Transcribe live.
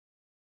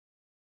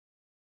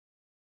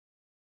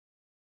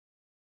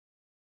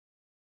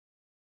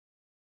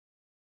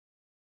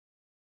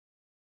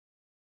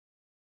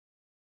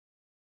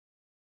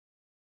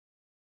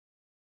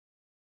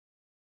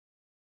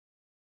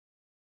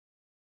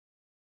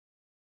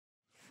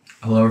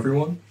Hello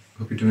everyone,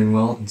 hope you're doing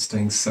well and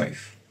staying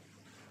safe.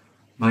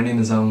 My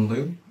name is Alan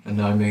Liu, and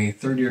I'm a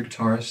third-year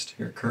guitarist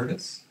here at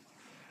Curtis,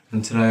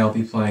 and today I'll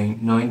be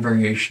playing 9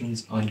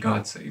 variations on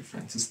God Save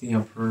Francis the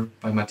Emperor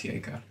by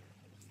Matiegka.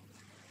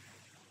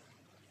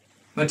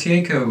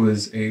 Matiegka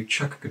was a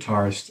Czech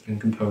guitarist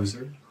and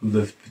composer who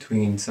lived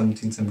between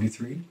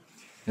 1773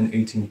 and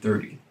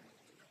 1830.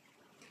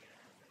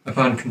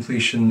 Upon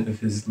completion of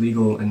his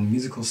legal and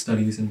musical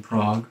studies in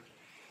Prague,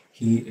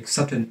 he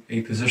accepted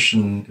a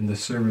position in the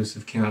service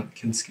of Count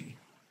Kinsky.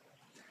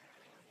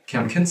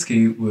 Count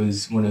Kinsky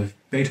was one of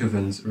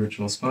Beethoven's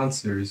original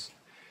sponsors,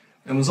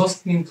 and was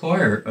also the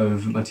employer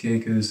of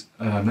Matiejka's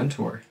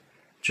mentor,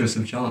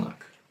 Joseph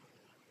Jelinek.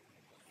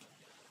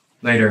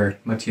 Later,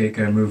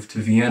 Matiejka moved to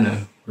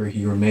Vienna, where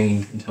he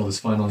remained until his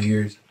final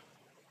years.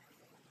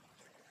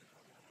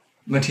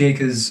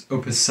 Matiejka's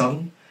Opus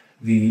 7,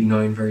 the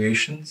 9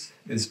 Variations,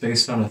 is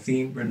based on a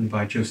theme written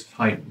by Joseph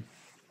Haydn.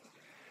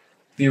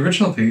 The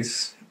original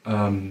piece,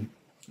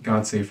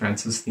 God Save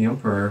Francis the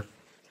Emperor,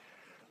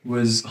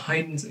 was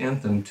Haydn's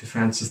anthem to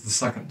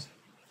Francis II,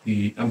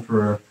 the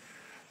Emperor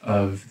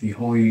of the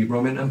Holy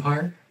Roman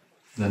Empire,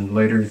 then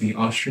later the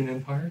Austrian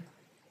Empire.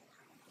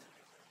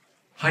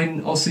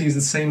 Haydn also used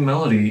the same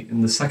melody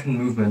in the second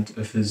movement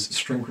of his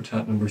String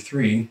Quartet No.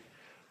 3,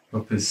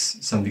 Opus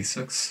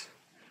 76,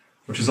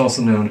 which is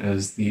also known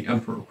as the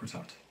Emperor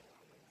Quartet.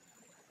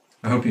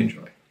 I hope you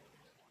enjoy.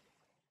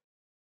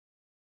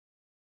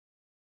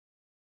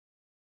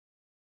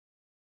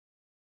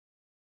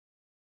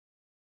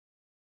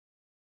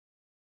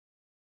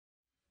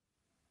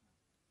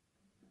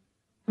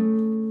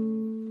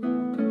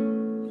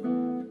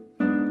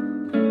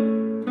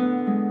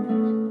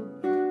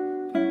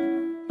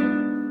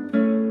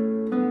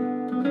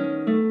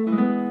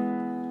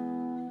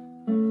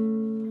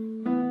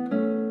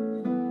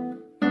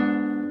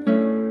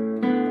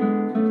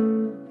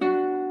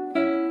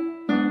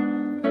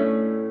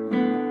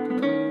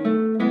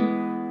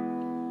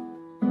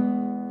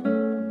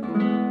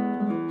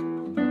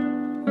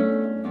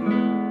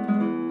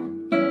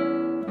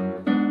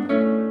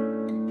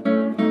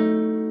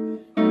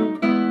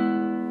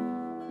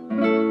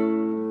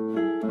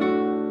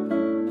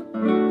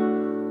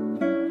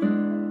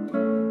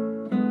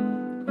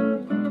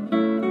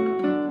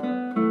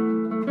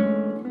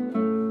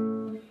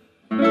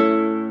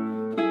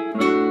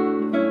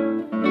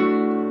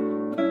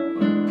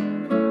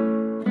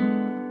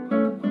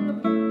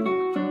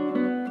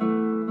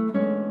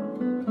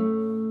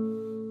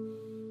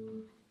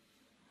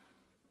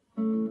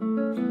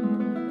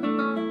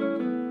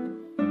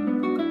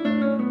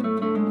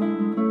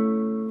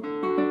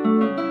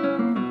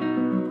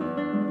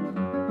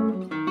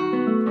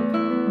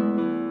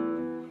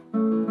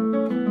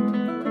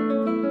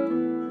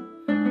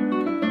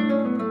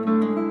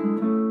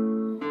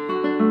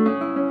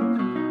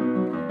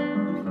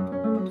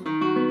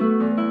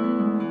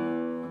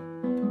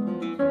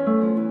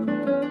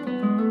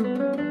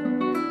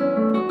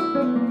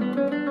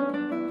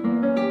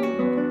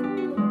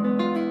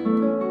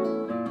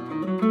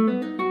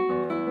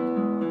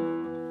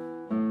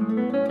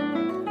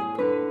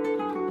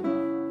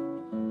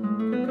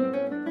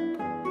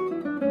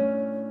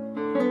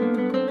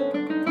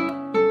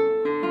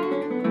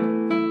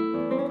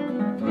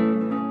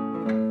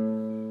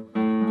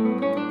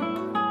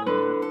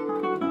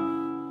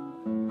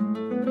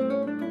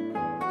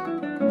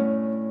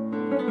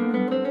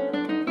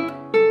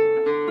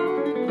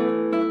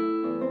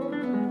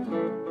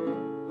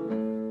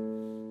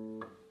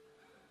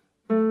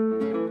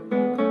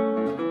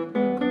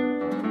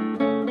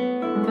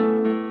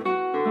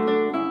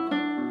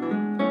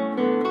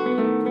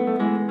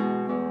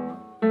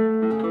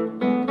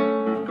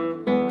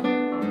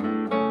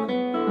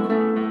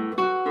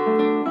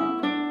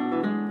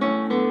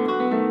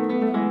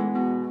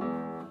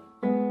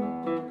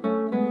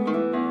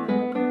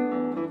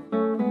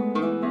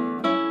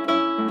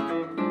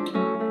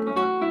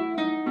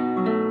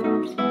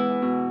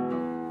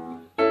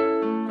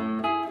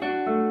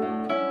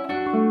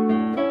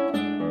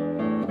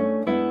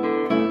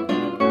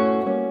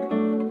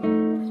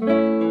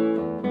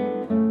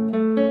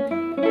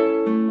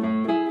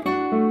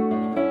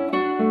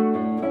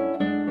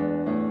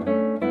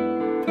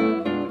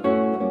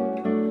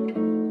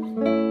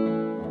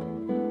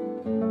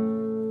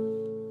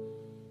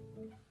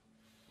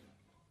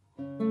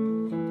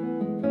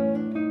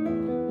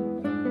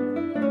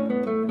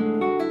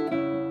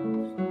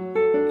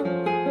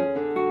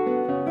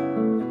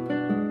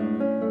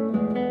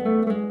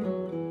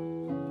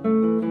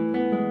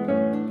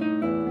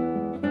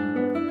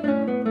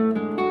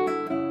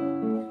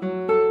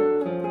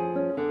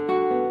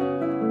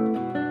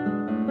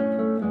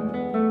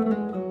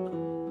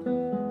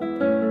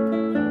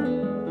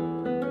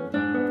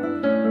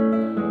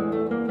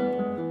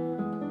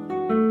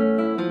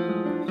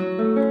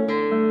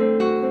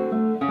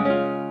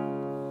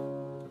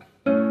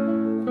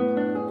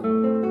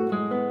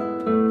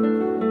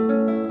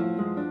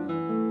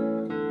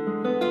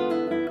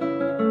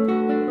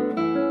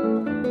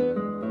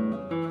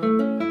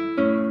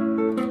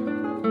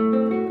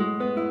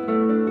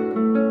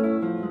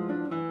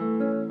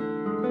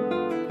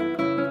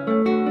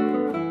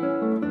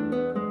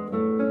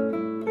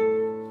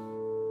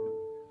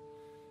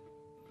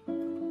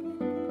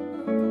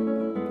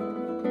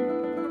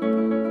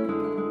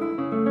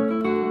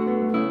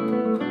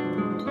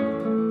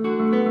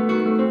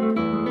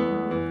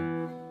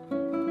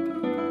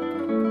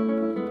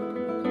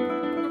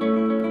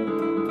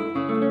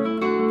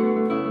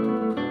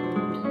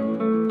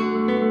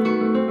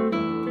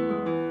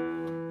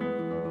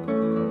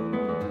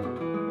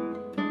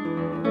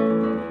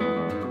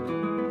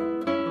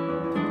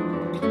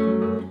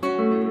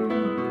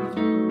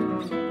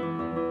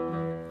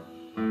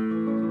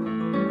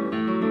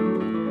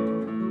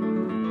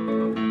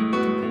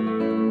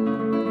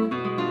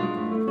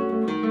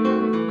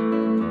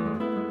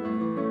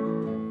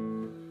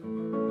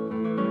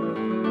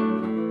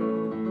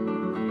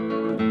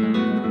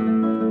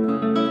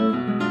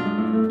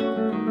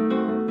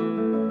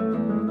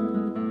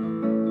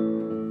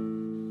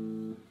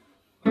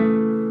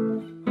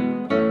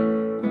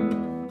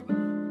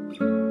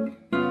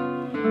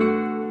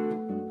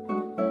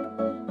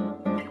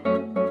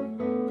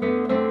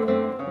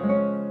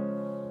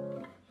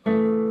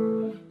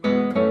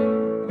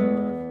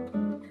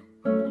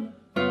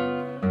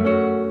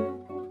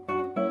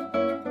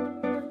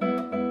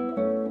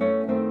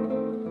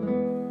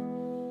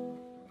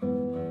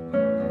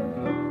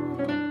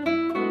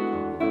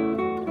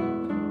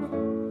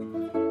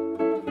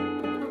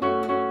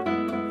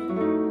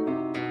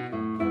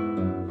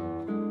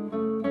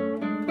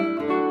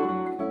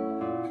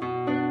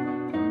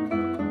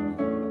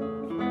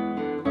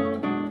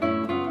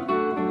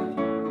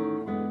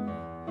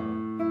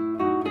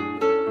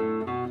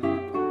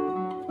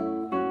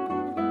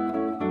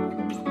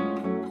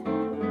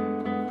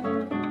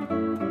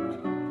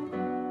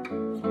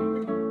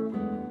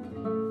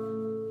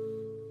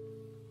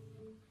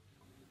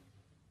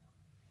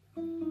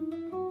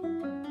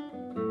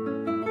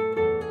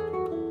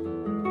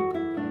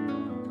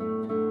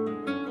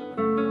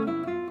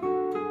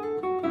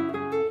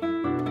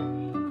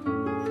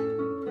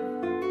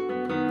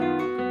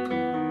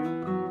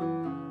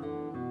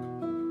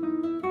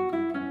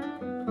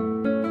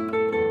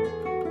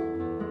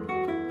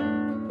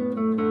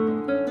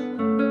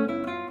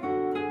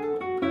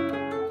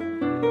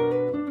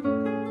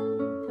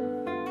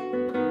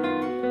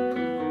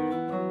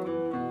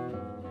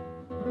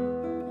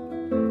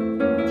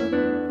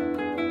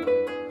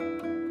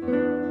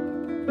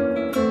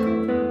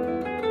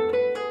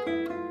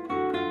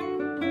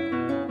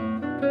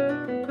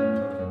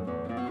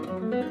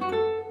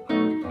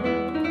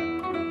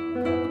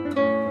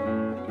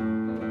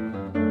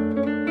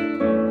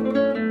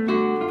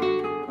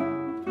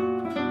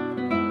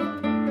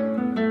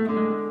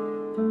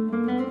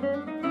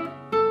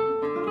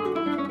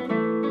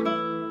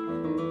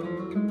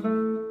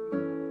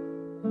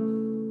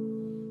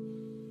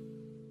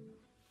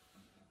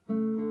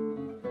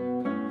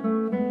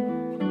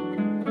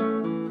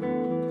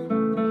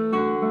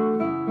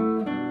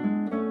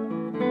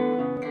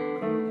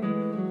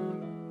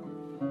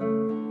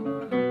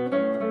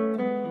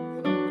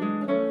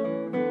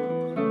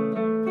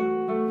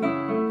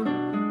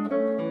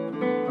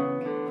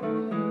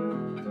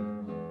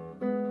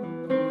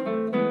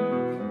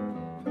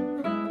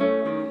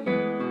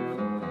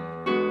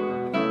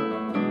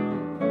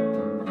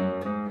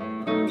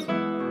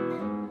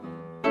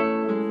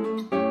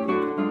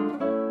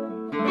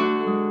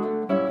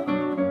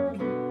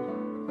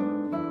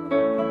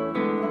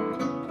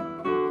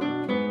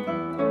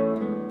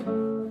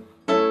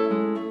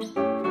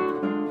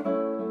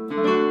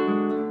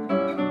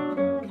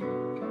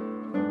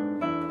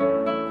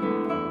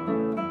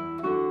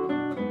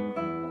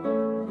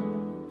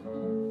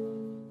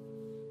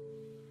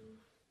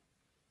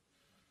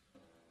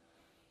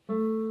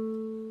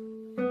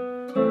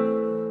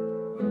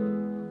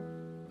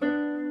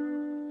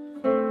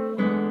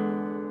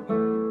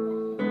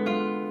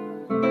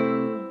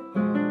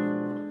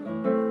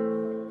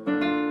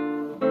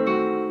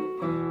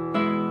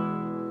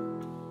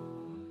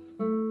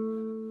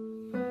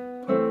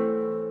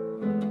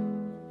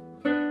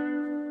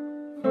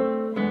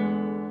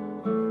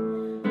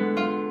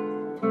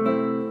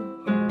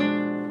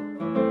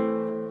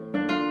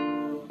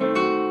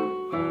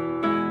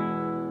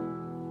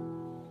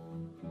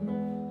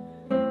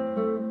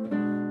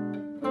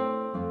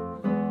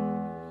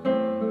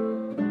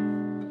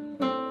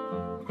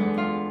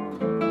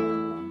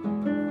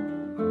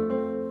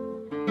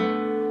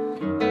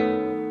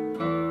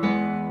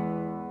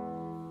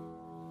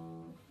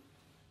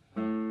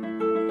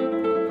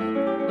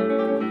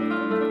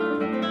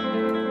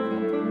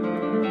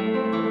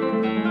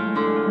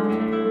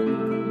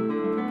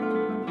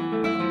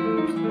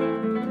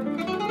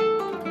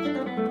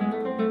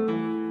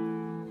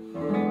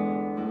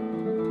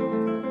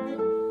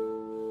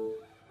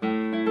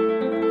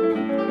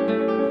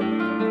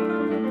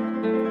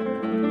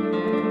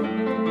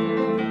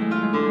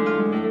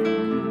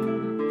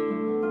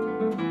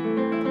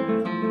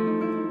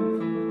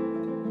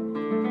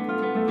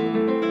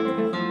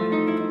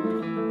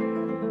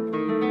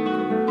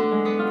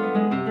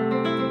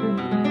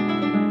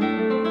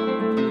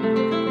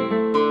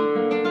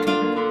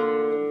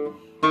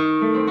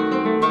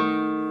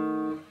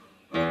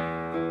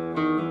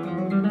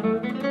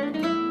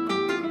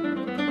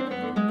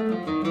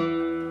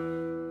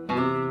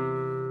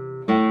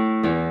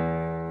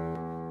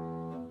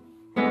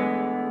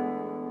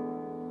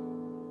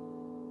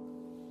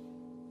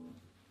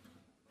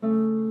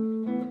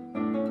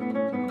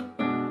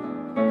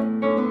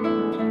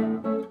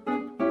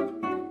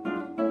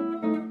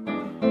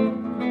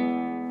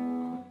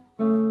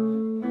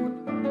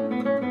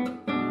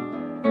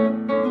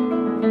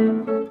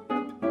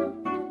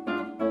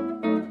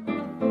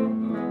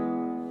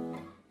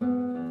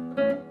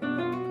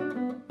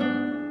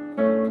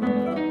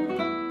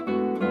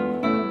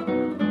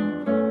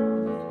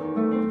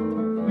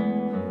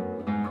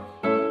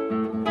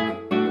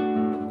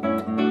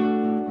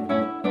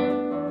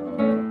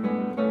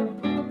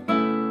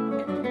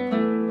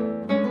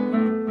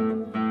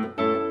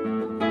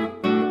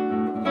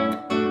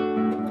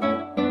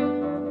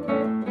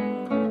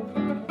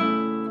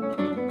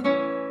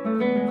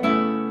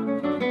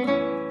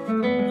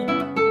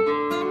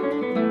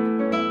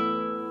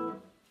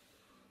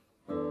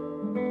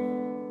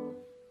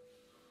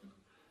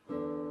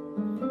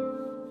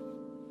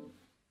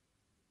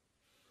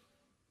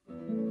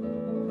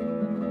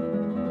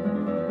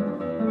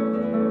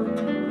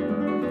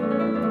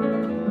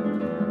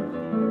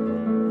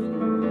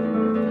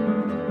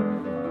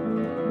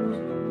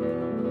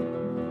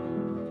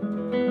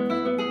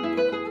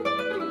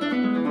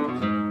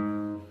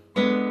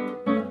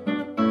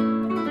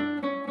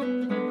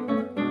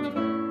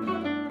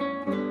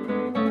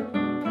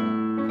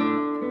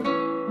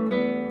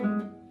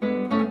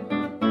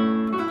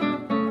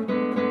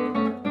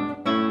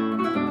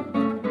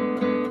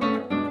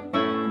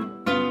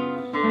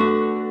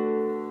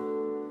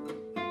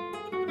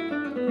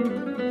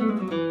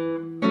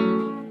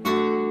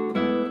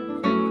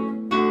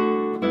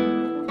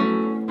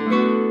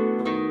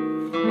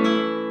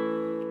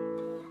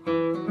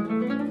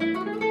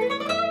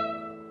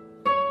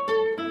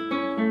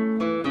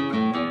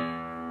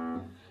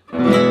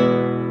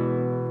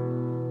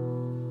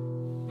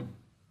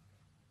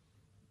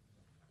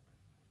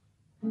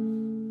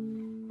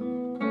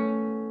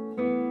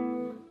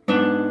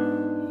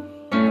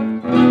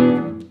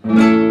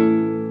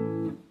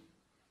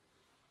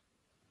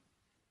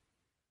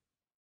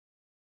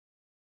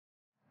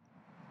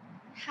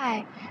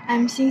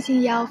 I'm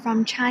Xingxing Yao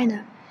from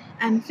China.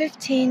 I'm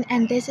 15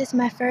 and this is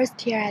my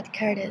first year at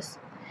Curtis.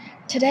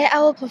 Today I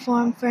will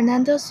perform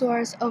Fernando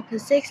Sor's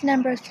Opus 6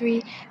 No.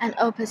 3 and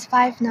Opus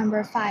 5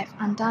 No. 5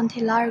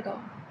 Andante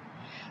Largo.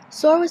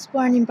 Sor was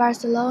born in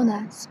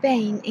Barcelona,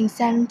 Spain in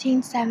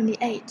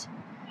 1778,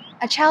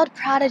 a child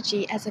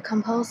prodigy as a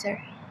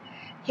composer.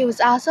 He was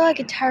also a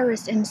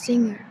guitarist and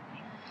singer.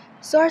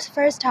 Sor's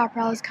first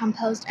opera was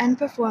composed and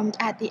performed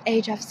at the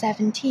age of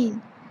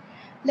 17.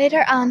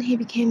 Later on he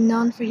became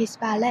known for his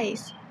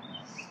ballets,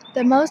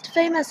 the most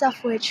famous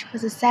of which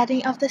was the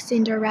setting of the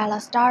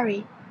Cinderella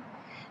story.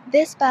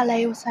 This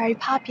ballet was very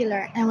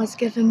popular and was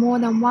given more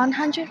than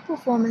 100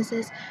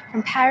 performances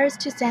from Paris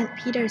to St.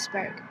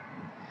 Petersburg.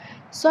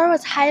 Sor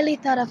was highly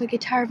thought of a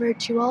guitar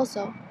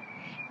virtuoso,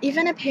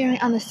 even appearing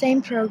on the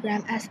same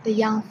program as the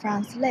young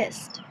Franz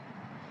Liszt.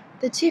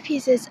 The two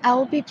pieces I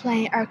will be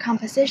playing are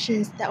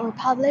compositions that were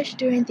published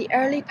during the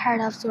early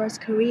part of Sor's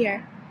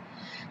career.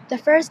 The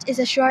first is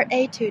a short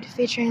etude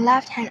featuring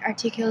left-hand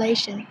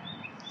articulation.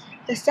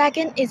 The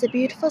second is a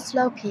beautiful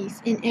slow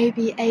piece in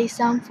ABA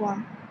song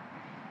form.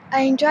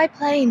 I enjoy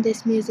playing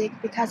this music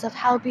because of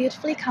how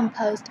beautifully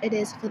composed it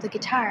is for the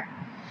guitar,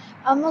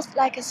 almost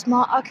like a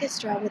small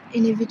orchestra with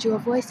individual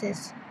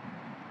voices.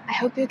 I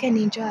hope you can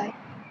enjoy.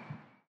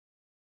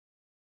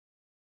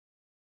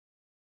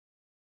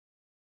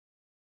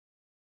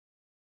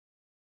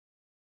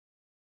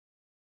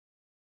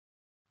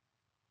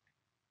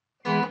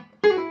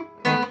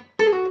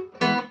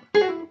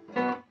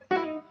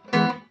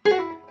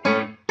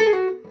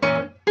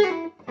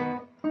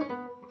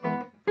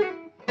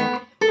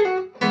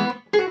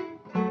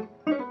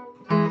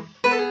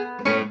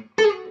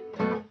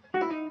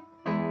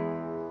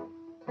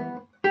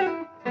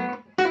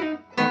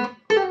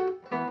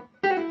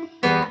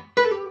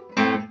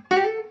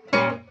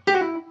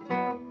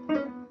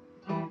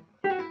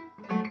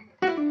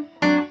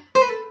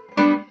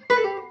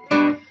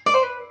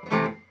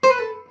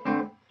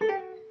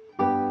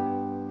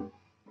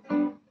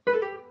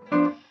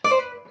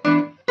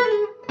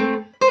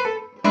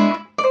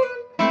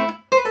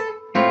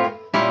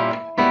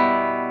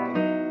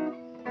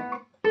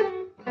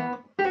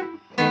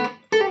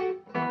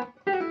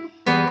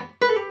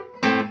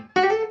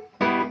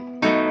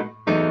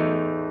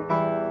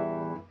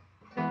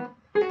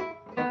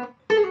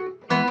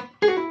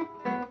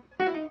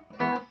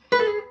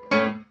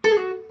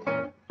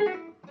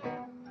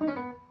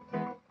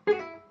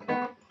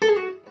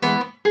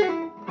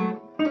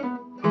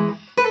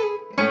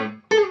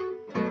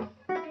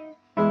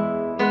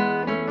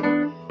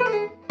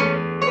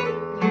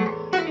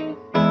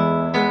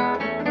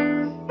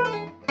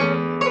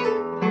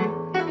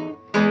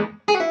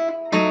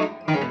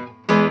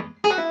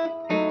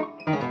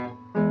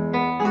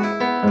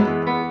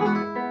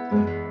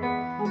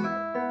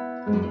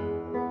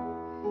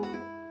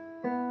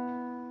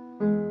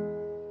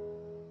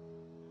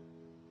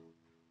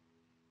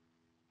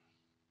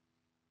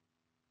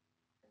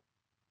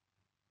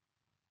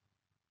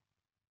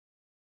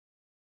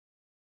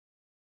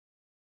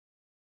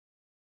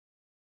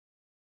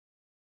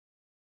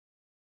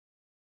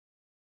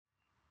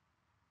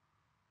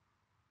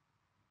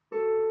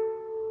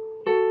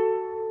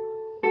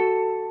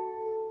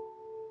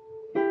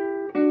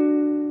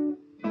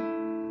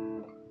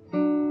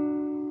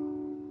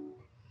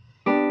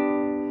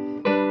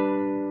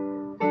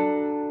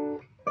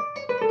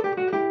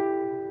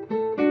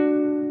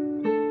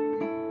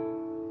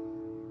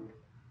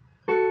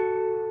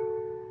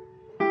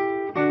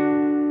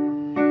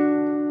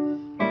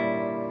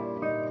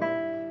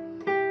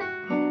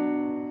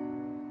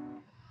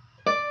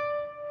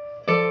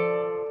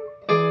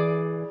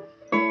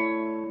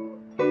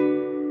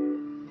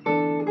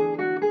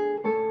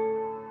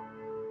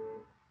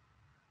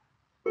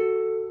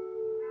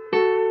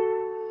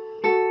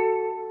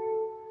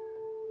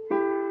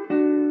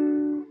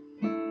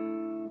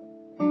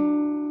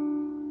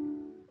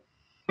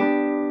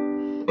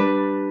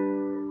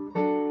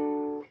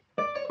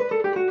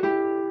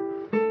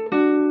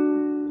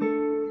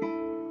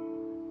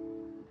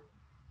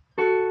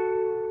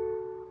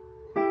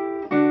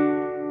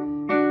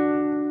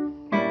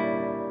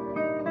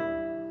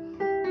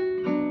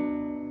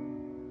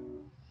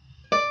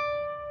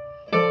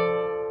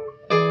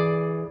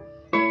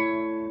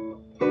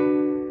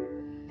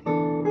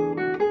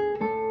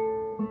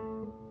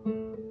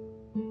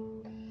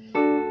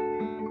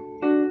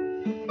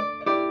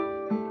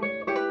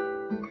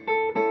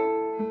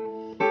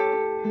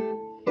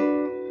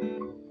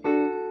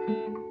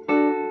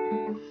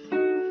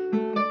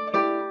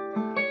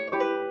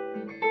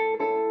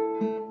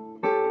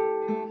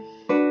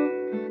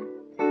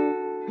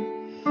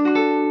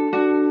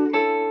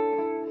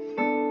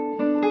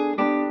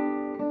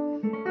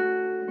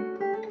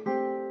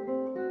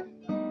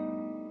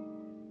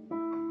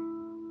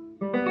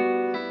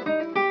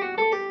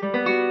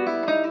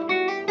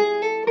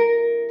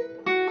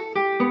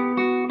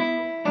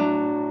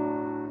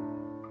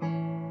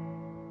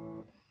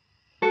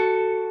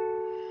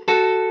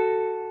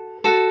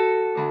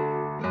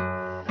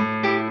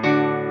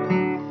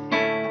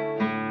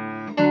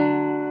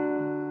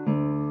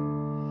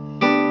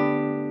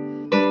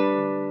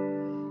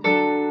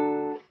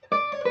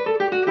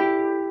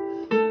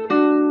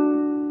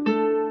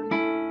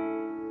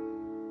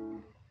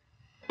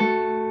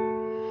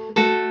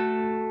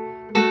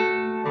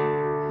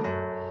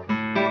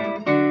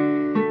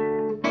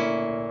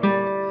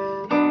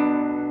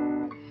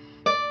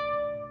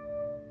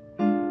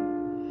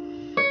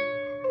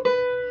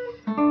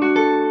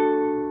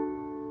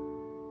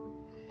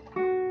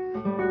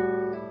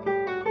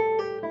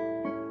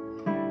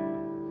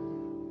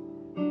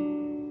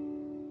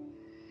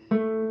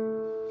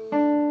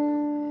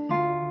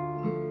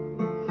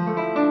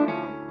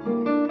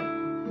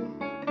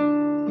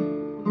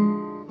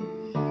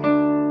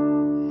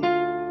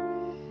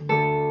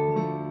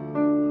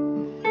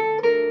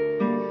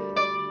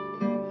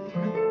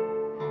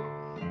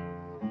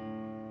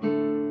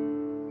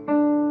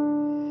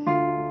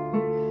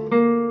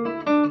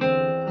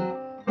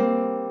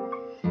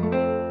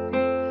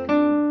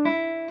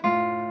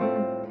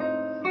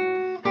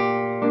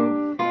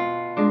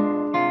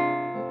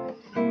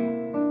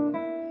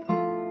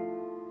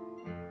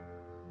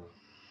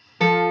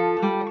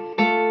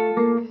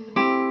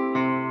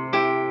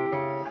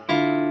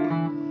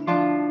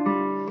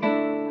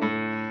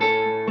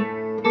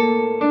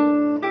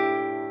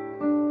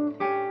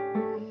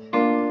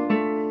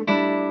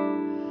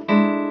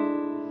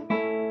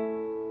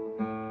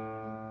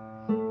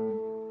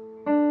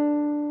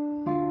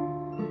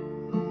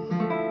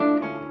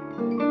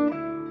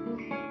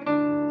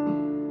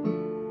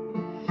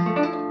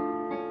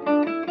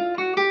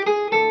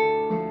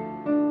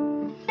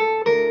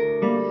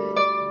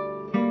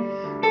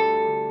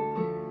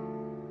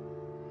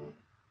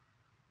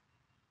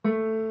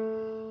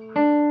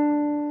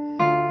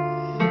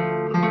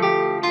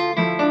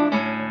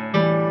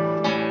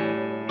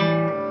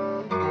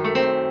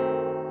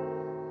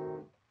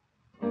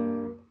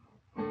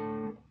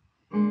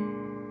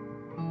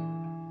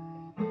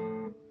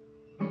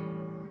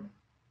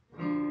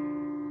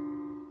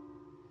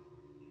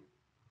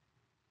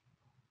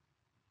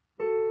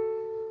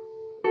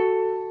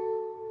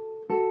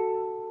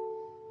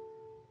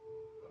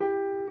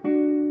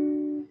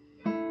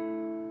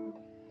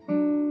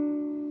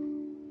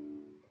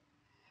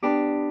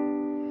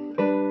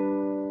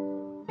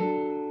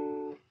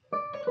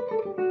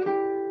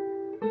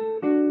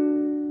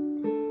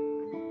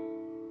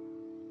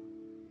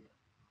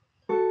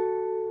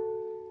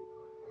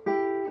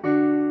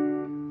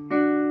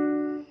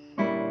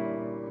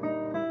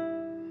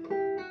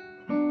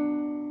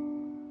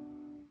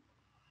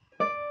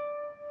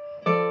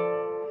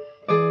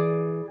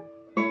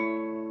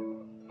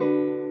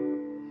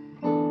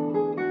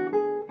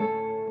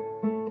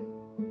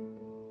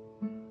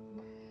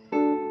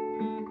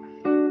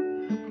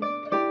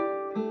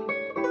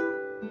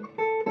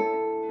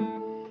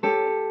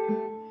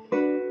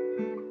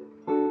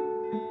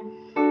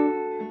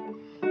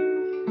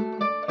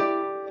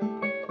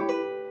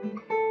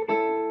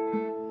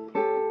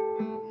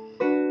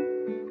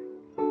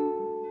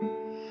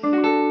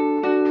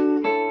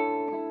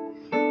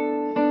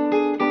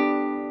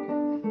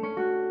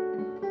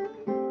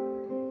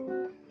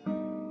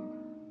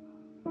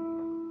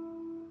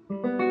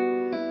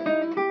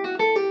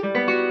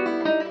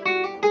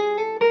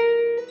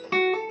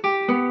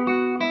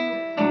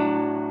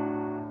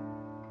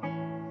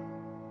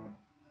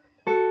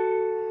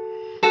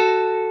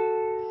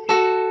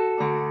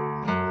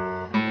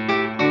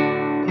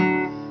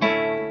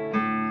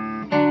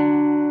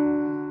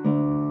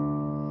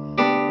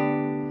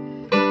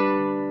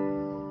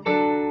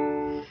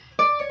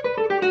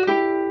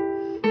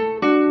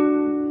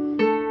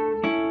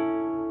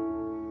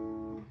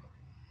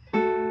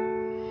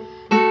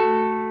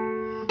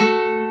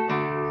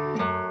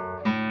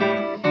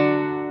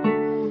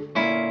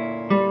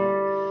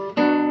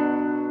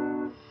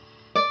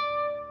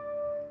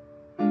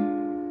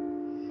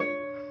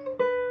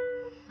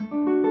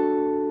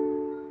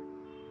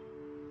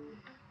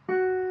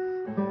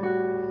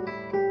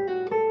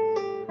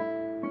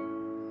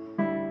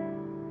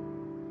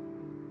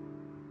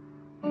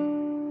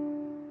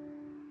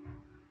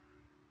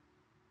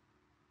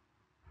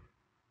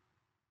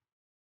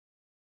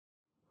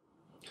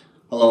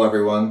 Hello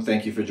everyone,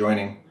 thank you for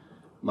joining.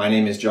 My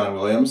name is John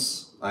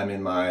Williams. I'm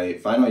in my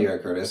final year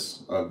at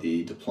Curtis of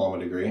the diploma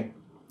degree.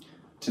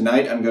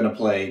 Tonight I'm going to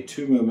play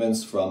two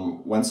movements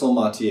from Wenzel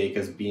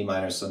Matiegka's B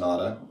minor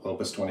Sonata,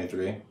 Opus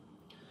 23.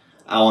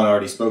 Alan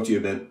already spoke to you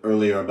a bit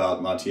earlier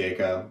about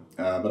Matiegka,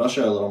 but I'll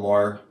share a little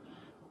more.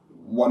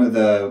 One of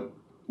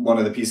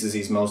the pieces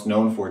he's most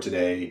known for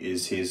today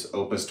is his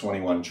Opus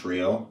 21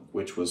 Trio,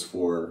 which was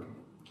for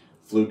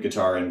flute,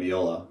 guitar, and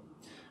viola.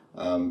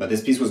 But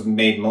this piece was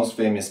made most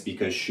famous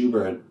because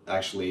Schubert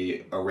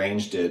actually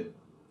arranged it,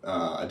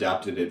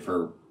 adapted it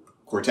for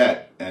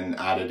quartet, and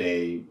added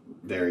a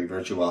very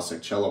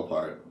virtuosic cello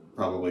part,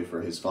 probably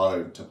for his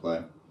father to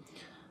play.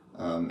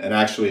 And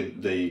actually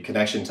the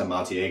connection to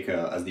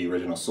Matiegka as the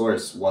original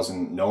source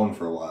wasn't known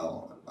for a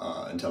while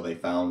until they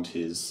found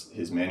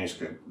his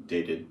manuscript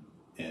dated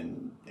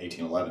in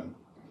 1811.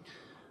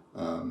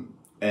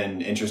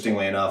 And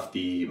interestingly enough,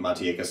 the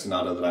Matiegka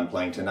sonata that I'm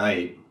playing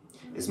tonight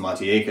is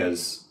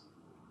Matiegka's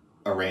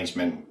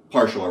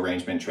partial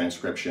arrangement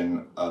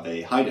transcription of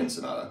a Haydn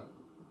sonata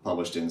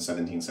published in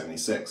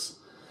 1776.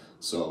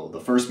 So the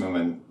first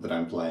movement that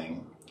I'm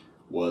playing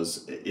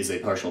is a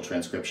partial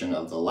transcription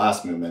of the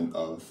last movement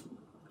of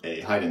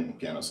a Haydn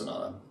piano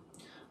sonata.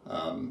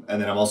 And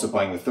then I'm also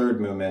playing the third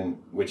movement,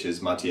 which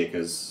is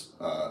Matiegka's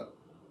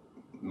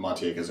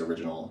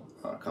original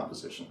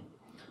composition.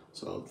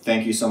 So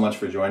thank you so much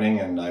for joining,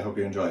 and I hope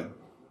you enjoy.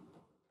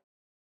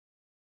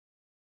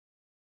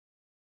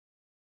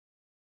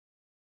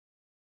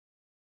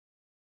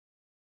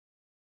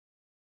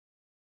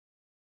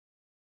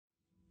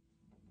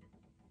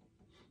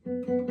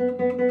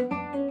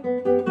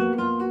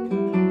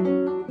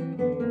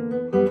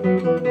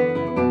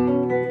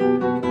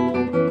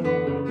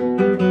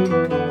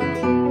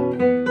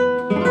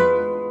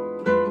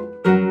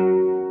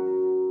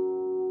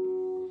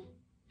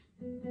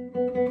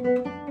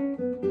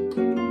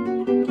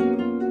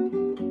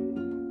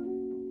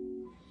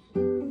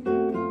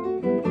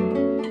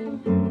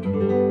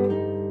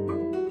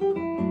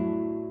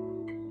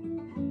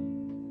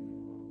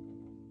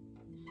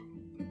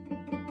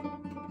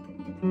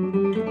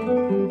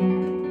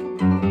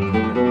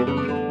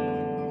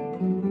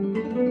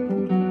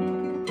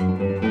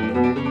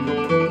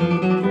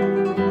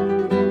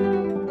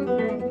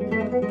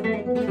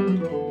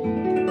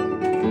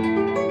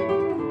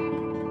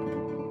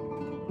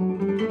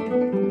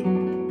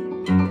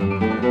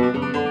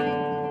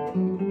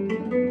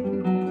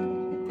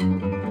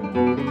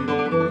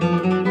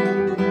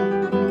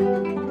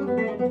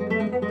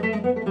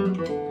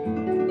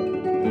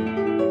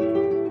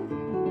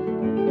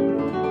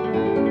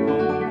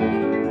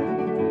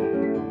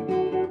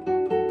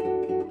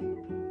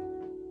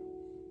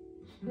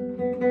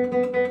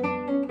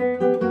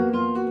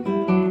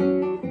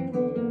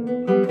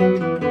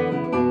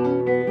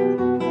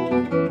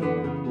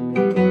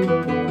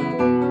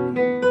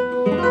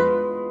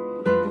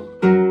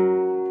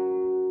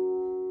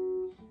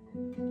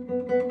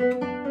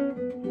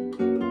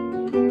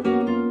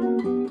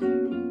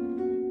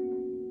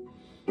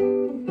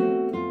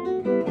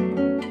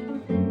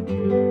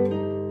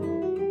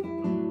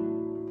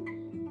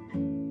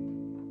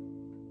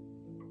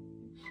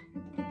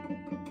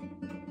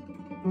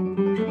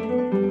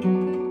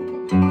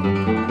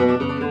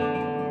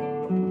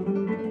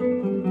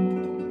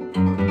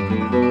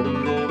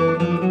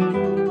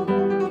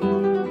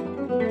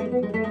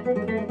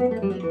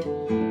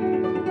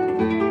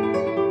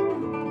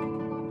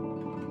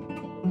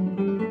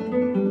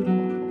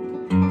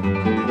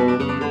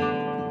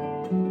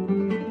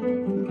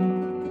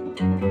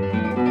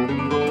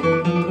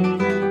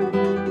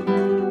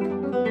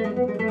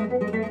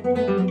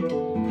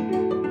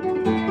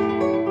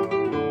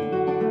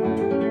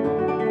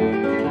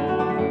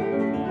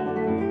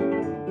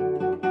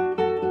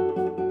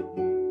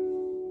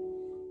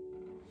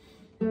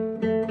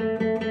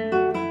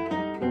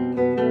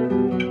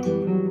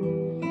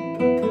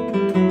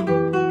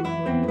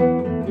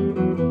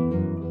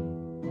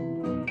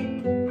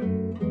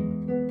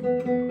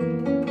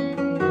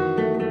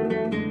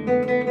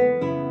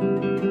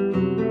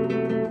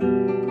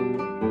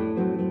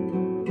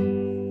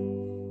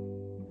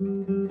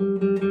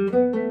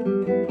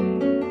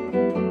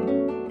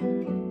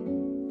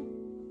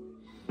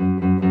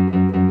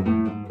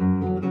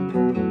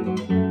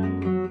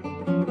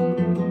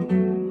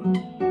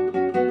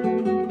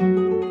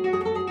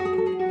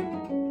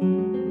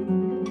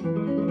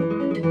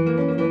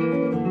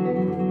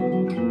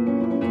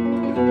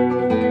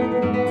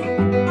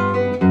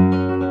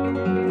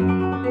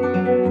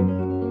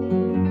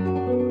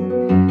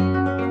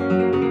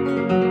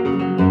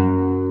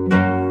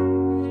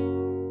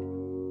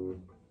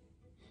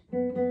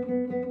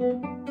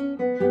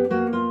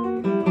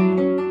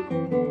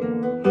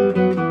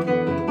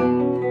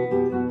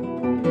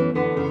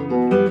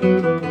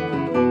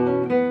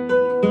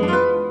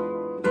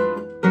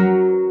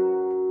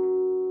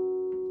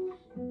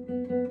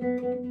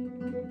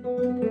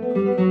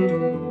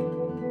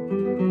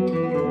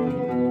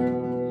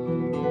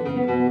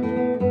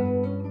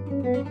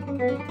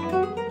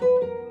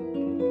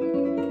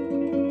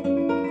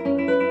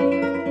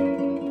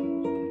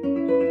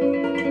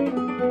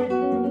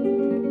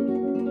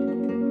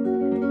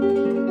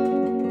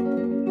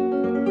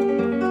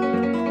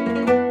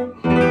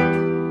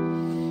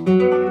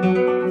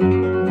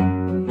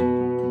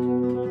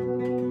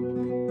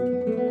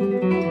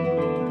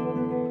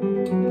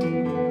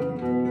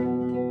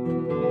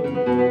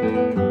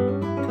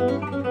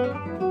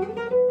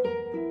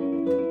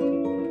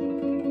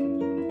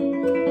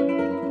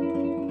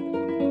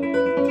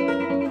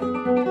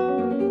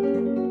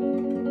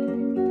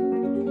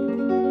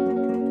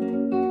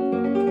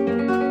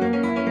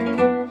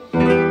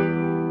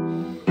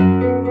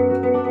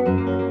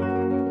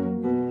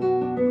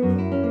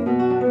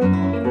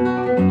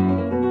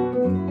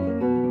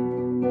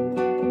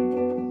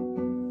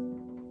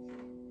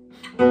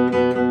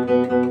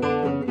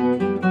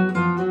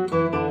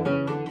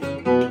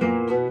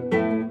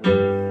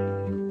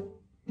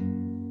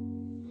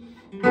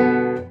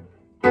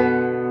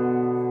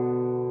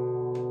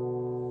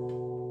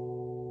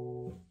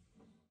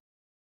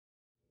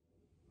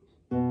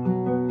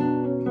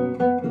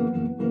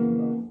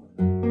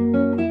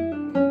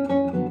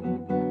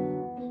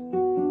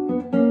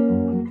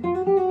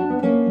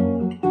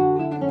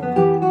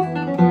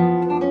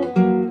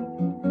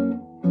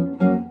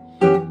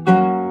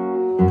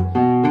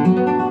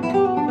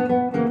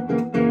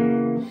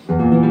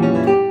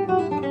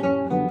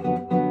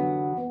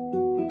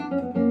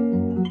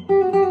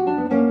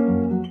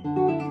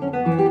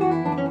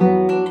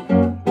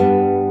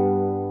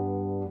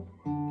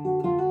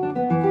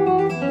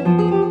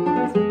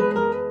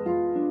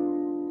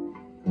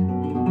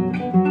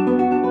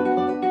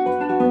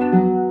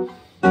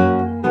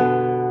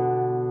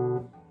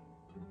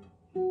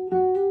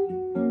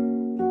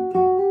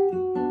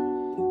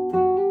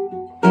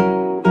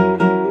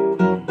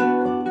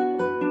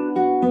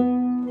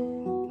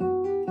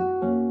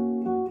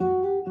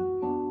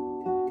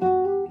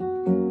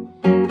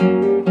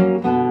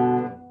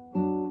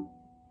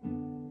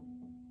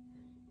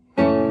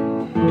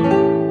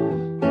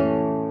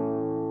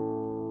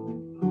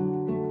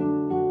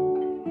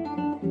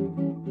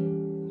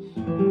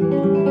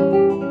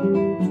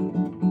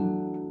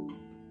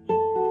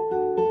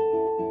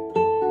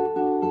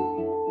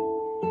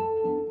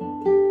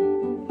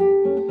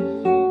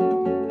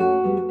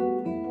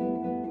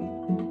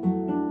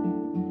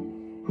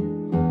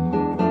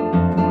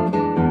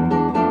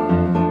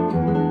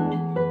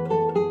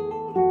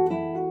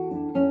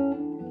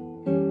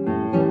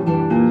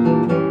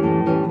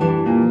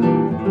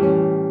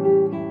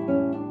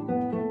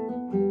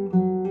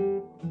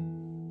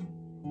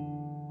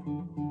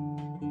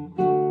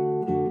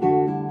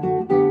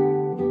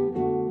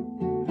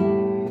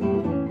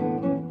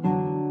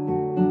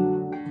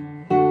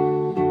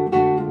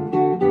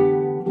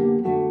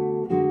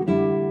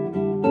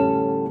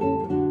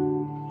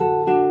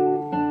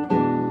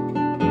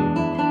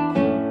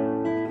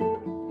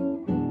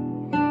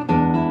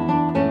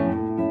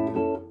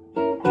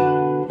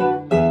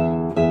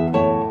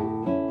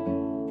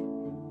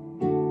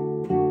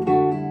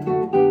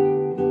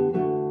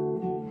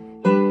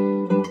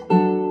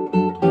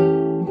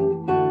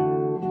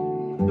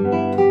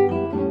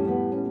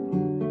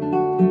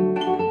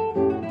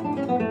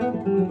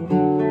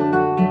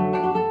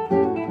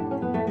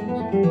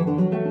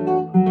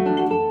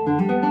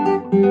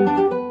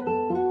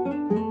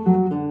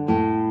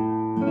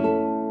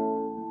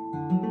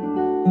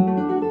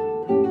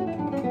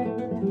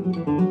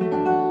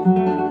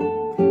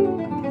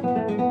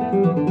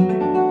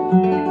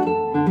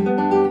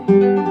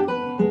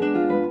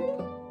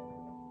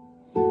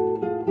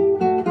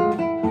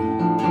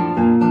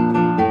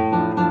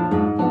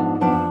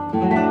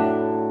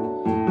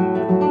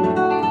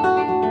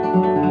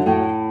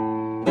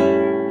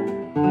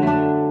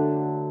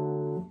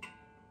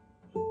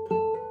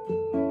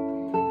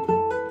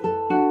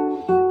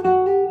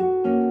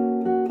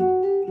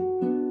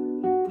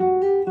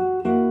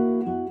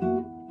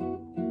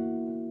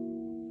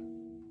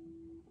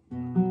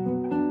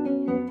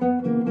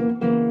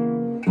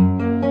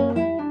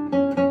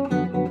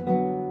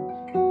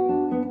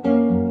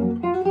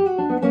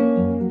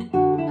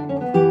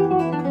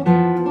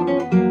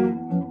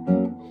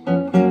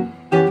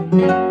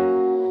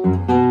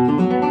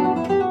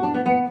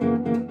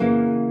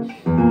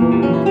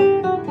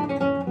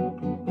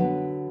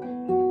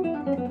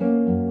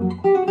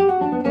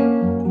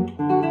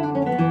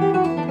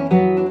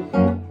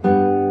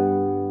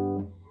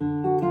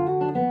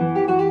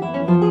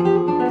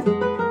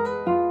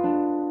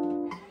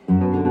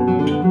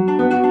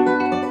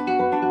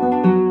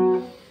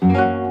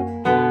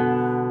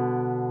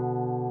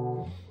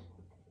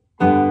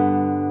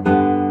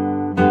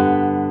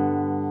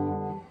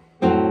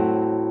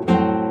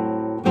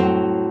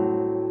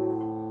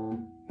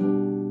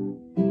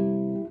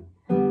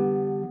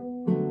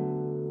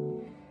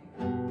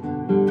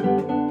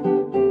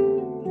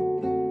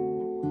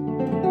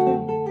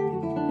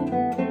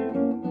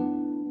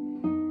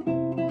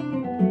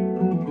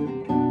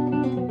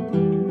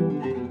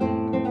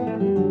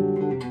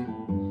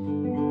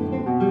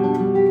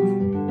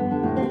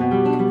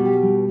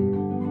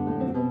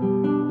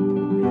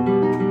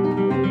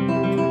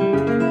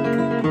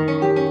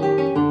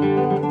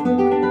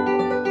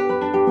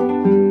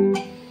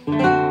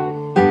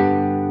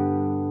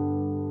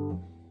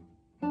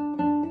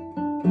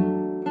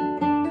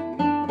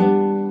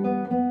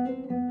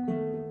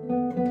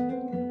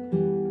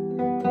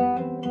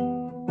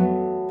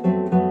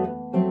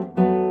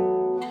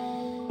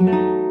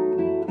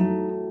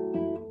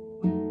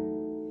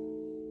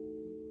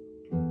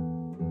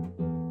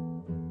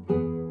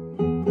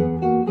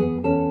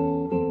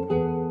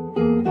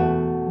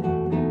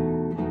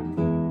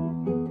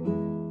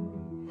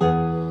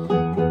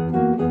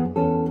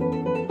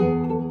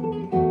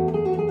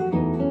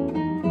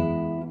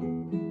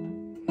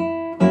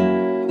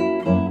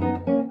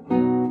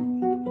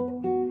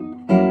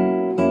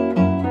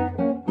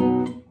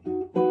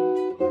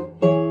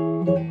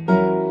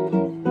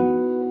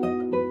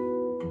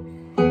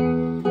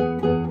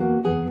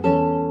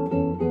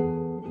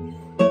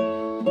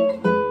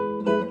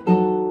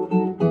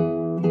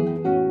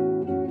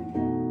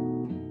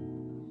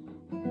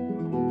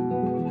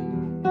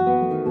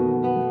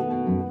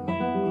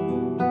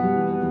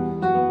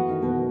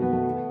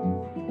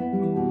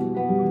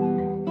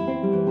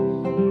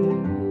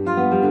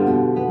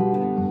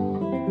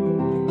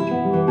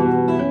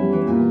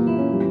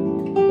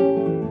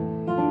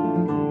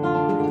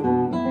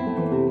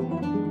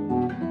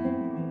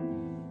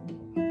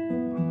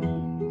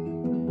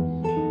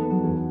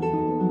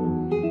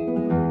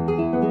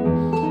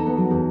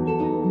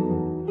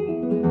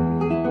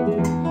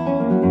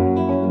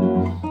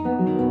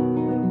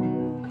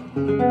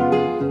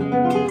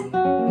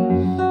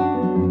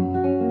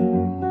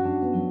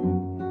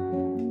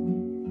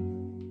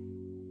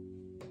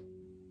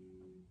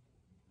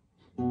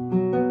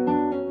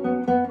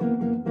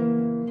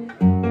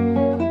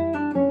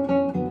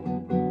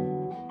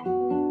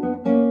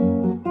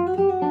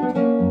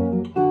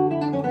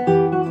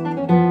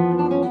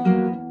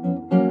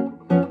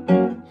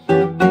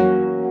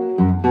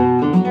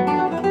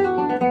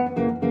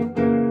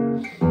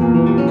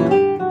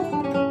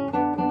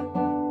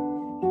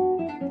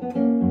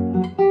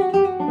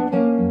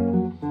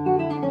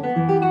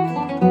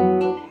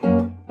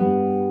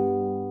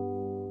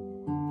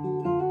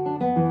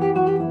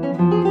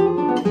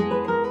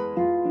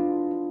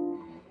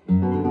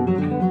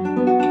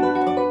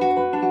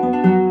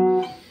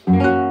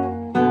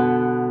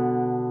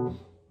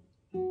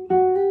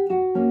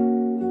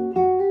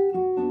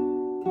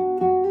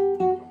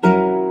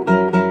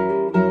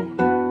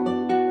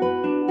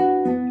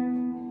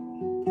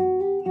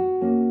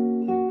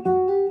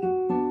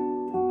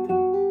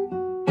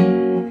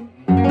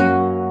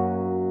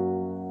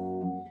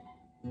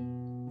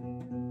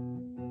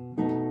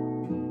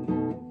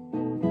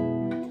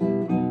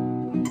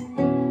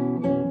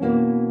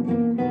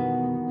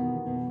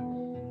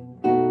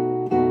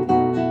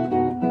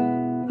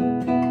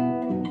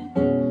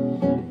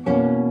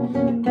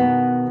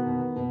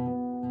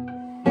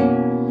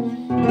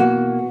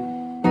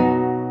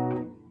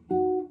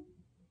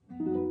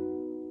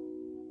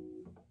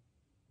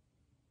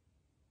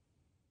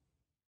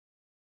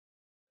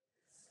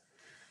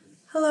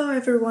 Hello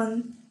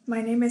everyone,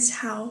 my name is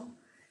Hao.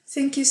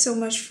 Thank you so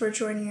much for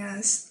joining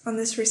us on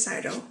this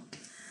recital.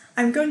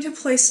 I'm going to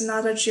play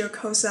Sonata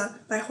Giocosa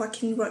by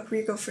Joaquín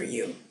Rodrigo for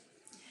you.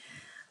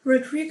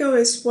 Rodrigo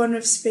is one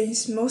of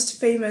Spain's most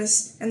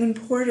famous and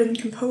important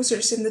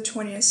composers in the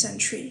 20th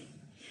century.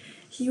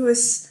 He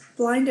was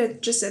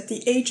blinded just at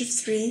the age of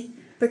 3,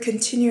 but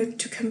continued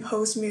to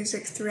compose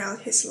music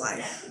throughout his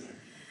life.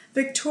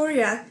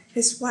 Victoria,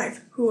 his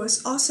wife, who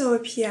was also a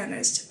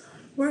pianist,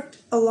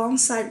 worked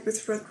alongside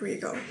with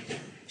Rodrigo.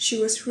 She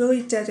was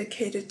really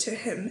dedicated to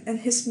him and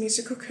his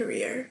musical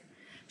career.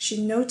 She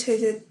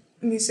notated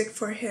music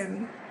for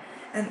him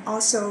and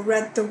also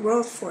read the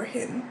world for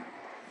him.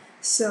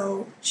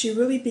 So she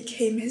really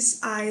became his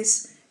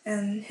eyes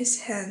and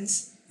his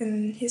hands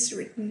in his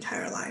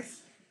entire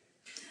life.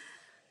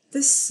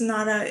 This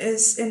sonata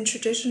is in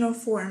traditional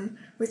form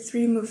with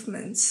 3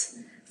 movements: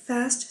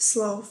 fast,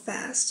 slow,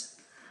 fast.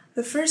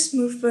 The first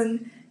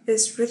movement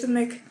is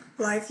rhythmic,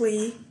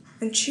 lively,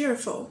 and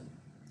cheerful.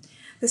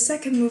 The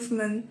second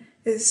movement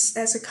is,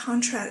 as a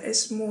contrast,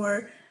 is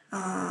more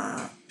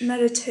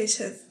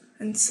meditative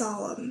and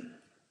solemn.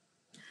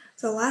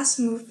 The last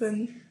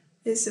movement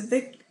is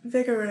a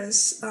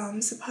vigorous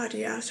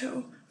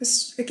spaccato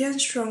with again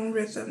strong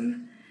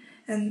rhythm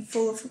and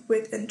full of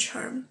wit and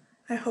charm.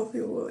 I hope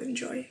you will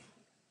enjoy.